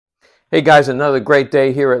Hey guys, another great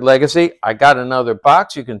day here at Legacy. I got another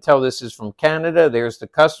box. You can tell this is from Canada. There's the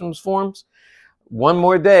customs forms. One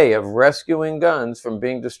more day of rescuing guns from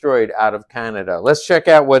being destroyed out of Canada. Let's check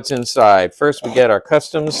out what's inside. First, we get our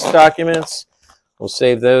customs documents. We'll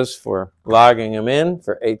save those for logging them in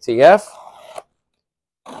for ATF.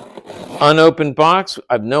 Unopened box.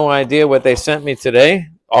 I have no idea what they sent me today.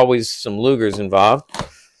 Always some Lugers involved.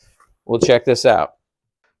 We'll check this out.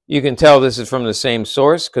 You can tell this is from the same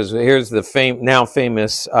source because here's the now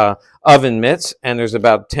famous oven mitts, and there's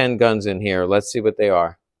about 10 guns in here. Let's see what they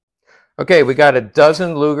are. Okay, we got a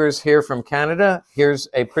dozen Lugers here from Canada. Here's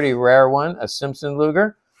a pretty rare one, a Simpson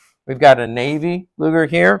Luger. We've got a Navy Luger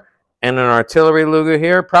here and an artillery Luger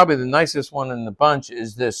here. Probably the nicest one in the bunch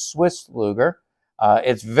is this Swiss Luger.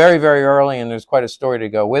 It's very, very early, and there's quite a story to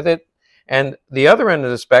go with it. And the other end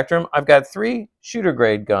of the spectrum, I've got 3 shooter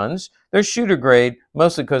grade guns. They're shooter grade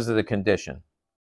mostly because of the condition.